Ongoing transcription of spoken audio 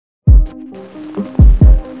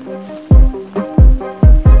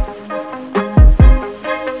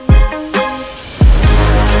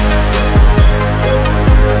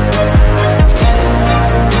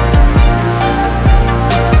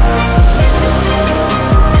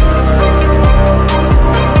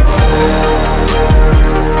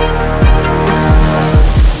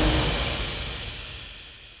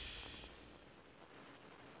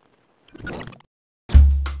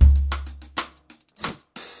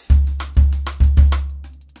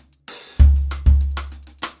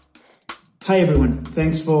Hi everyone,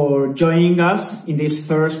 thanks for joining us in this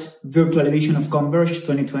first virtual edition of Converge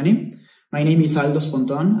 2020. My name is Haldo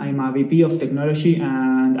Sponton. I'm a VP of Technology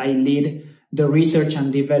and I lead the research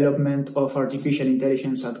and development of artificial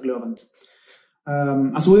intelligence at Globant.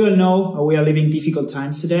 As we all know, we are living difficult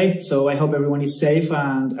times today, so I hope everyone is safe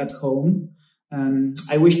and at home.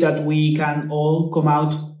 I wish that we can all come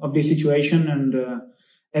out of this situation and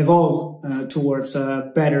evolve towards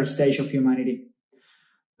a better stage of humanity.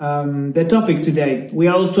 The topic today, we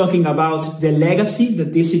are all talking about the legacy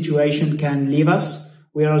that this situation can leave us.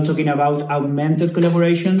 We are all talking about augmented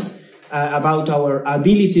collaboration, about our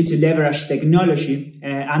ability to leverage technology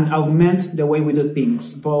and augment the way we do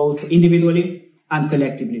things, both individually and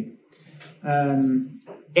collectively.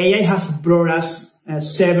 AI has brought us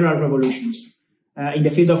several revolutions. In the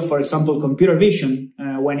field of, for example, computer vision,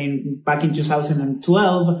 back in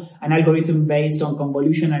 2012, an algorithm based on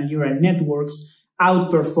convolutional neural networks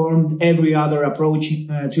outperformed every other approach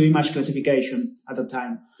to image classification at the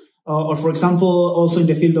time. Or for example, also in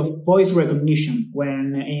the field of voice recognition,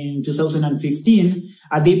 when in 2015,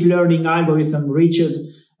 a deep learning algorithm reached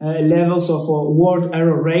levels of word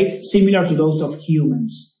error rate similar to those of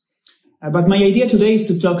humans. But my idea today is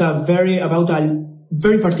to talk about a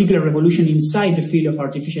very particular revolution inside the field of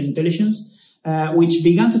artificial intelligence, which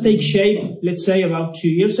began to take shape, let's say, about 2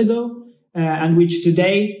 years ago, and which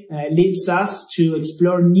today leads us to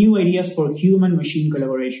explore new ideas for human-machine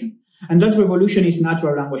collaboration. And that revolution is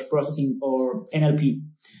natural language processing, or NLP.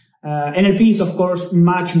 NLP is, of course,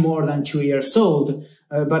 much more than 2 years old,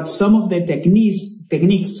 but some of the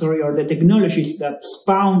techniques, or the technologies that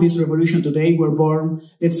spawned this revolution today were born,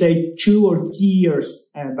 let's say, 2 or 3 years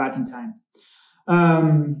back in time.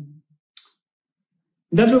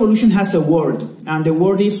 That revolution has a word, and the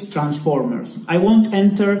word is transformers. I won't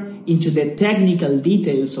enter into the technical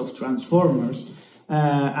details of transformers,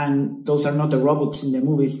 and those are not the robots in the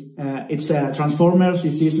movies. Transformers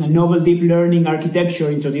is a novel deep learning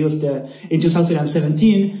architecture introduced in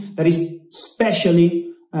 2017 that is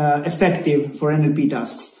especially effective for NLP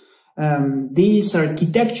tasks. These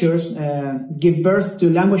architectures give birth to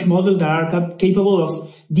language models that are capable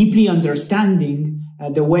of deeply understanding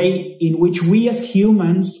the way in which we as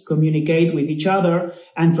humans communicate with each other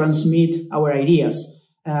and transmit our ideas.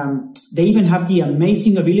 They even have the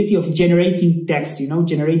amazing ability of generating text,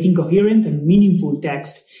 generating coherent and meaningful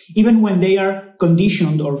text, even when they are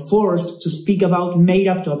conditioned or forced to speak about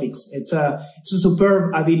made-up topics. It's a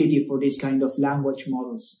superb ability for this kind of language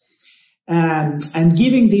models. And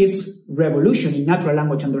given this revolution in natural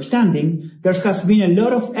language understanding, there has been a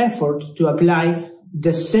lot of effort to apply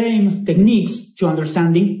the same techniques to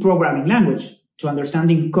understanding programming language, to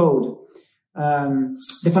understanding code.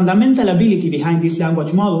 The fundamental ability behind these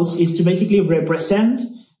language models is to basically represent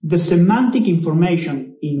the semantic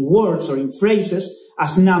information in words or in phrases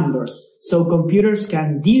as numbers, so computers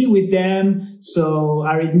can deal with them, so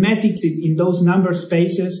arithmetics in those number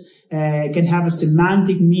spaces can have a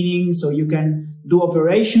semantic meaning, so you can do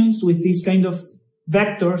operations with these kind of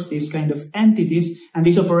vectors, these kind of entities, and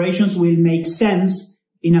these operations will make sense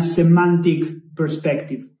in a semantic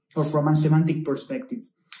perspective, or from a semantic perspective.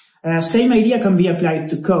 Same idea can be applied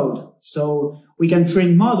to code. So we can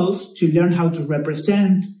train models to learn how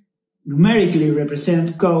to numerically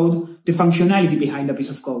represent code, the functionality behind a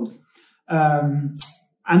piece of code.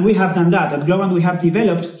 And we have done that. At Globant, we have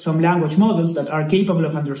developed some language models that are capable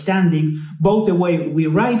of understanding both the way we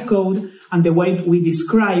write code and the way we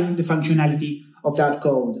describe the functionality of that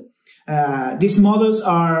code. These models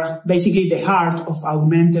are basically the heart of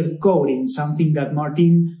augmented coding, something that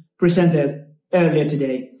Martin presented earlier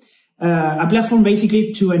today. A platform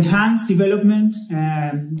basically to enhance development,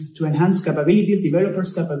 to enhance capabilities,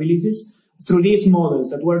 developers' capabilities through these models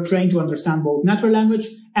that were trained to understand both natural language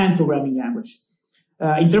and programming language.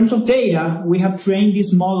 In terms of data, we have trained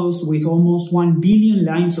these models with almost 1 billion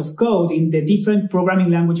lines of code in the different programming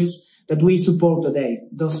languages that we support today.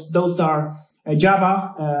 Those are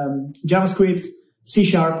Java, JavaScript,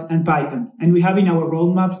 C# and Python. And we have in our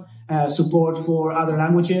roadmap support for other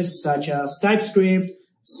languages such as TypeScript,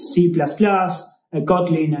 C++,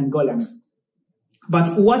 Kotlin, and Golang.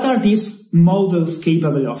 But what are these models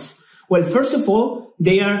capable of? Well, first of all,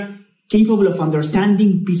 they are capable of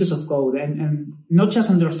understanding pieces of code, and not just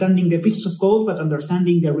understanding the pieces of code, but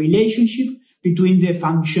understanding the relationship between the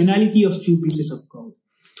functionality of two pieces of code.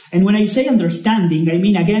 And when I say understanding, I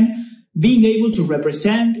mean, again, being able to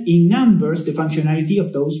represent in numbers the functionality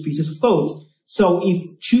of those pieces of code. So if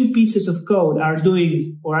two pieces of code are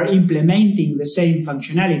doing or are implementing the same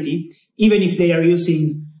functionality, even if they are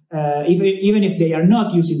using, even if they are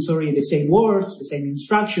not using, the same words, the same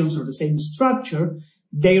instructions, or the same structure,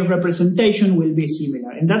 their representation will be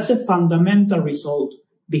similar. And that's the fundamental result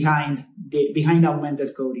behind augmented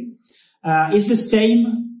coding. It's the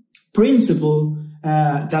same principle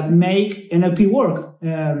that make NLP work.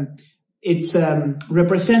 It's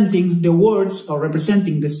representing the words, or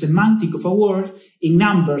representing the semantic of a word in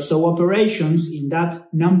numbers. So operations in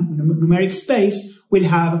that numeric space will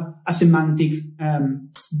have a semantic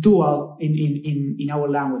dual in our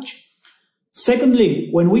language. Secondly,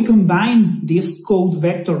 when we combine these code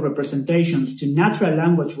vector representations to natural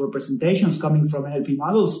language representations coming from NLP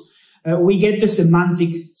models, we get the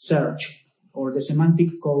semantic search, or the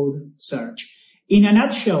semantic code search. In a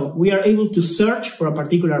nutshell, we are able to search for a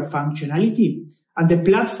particular functionality, and the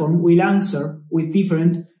platform will answer with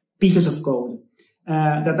different pieces of code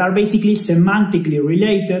that are basically semantically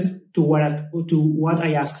related to what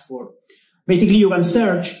I asked for. Basically, you can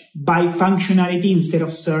search by functionality instead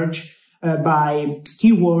of search by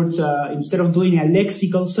keywords. Instead of doing a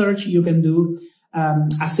lexical search, you can do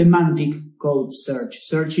a semantic code search,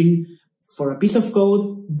 searching for a piece of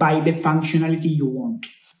code by the functionality you want.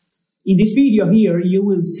 In this video here, you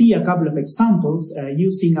will see a couple of examples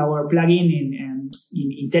using our plugin in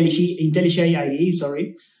IntelliJ IDE.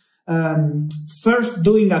 First,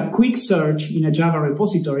 doing a quick search in a Java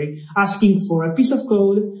repository, asking for a piece of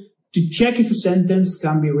code to check if a sentence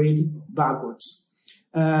can be read backwards.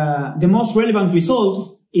 The most relevant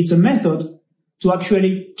result is a method to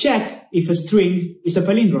actually check if a string is a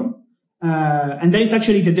palindrome. And that is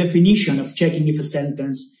actually the definition of checking if a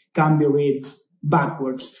sentence can be read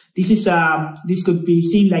backwards. This could be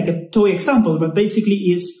seen like a toy example, but basically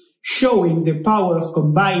is showing the power of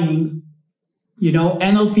combining,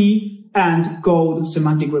 NLP and code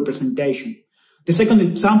semantic representation. The second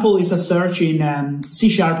example is a search in C#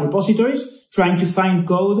 repositories, trying to find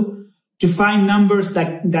code to find numbers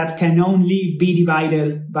that can only be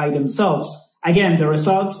divided by themselves. Again, the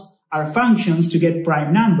results are functions to get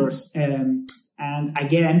prime numbers. And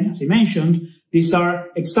again, as I mentioned, these are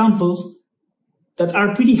examples that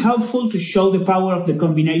are pretty helpful to show the power of the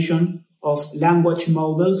combination of language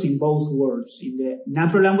models in both worlds, in the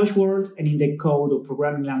natural language world and in the code or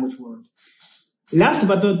programming language world. Last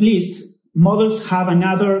but not least, models have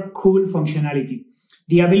another cool functionality,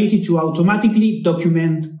 the ability to automatically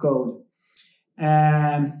document code.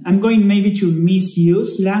 I'm going maybe to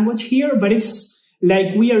misuse language here, but it's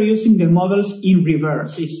like we are using the models in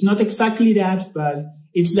reverse. It's not exactly that, but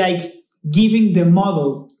it's like giving the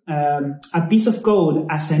model a piece of code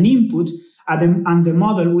as an input, and the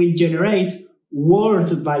model will generate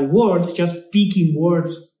word by word, just picking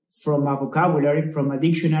words from a vocabulary, from a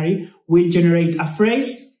dictionary, will generate a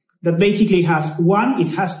phrase that basically has one, it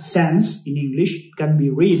has sense in English, can be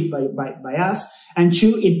read by us, and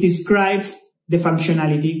two, it describes the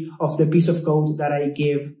functionality of the piece of code that I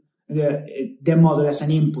give the model as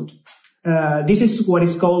an input. This is what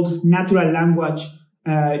is called natural language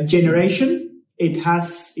generation. It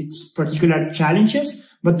has its particular challenges,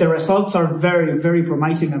 but the results are very, very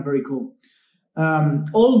promising and very cool.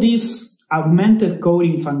 All these augmented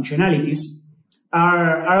coding functionalities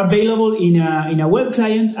are available in a web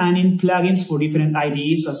client and in plugins for different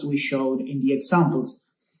IDEs, as we showed in the examples.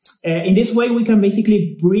 In this way, we can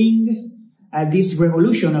basically bring this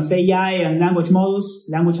revolution of AI and language models,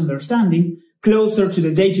 language understanding, closer to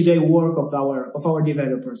the day-to-day work of our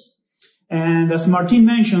developers. And as Martin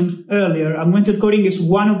mentioned earlier, augmented coding is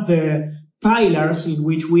one of the pillars in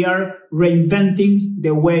which we are reinventing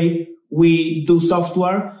the way we do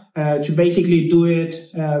software to basically do it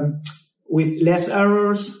with less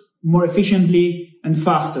errors, more efficiently, and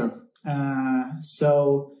faster.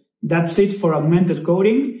 So that's it for augmented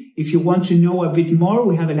coding. If you want to know a bit more,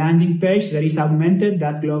 we have a landing page that is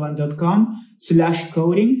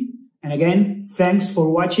augmented.globant.com/coding. And again, thanks for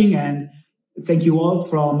watching, and thank you all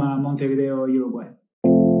from Montevideo, Uruguay.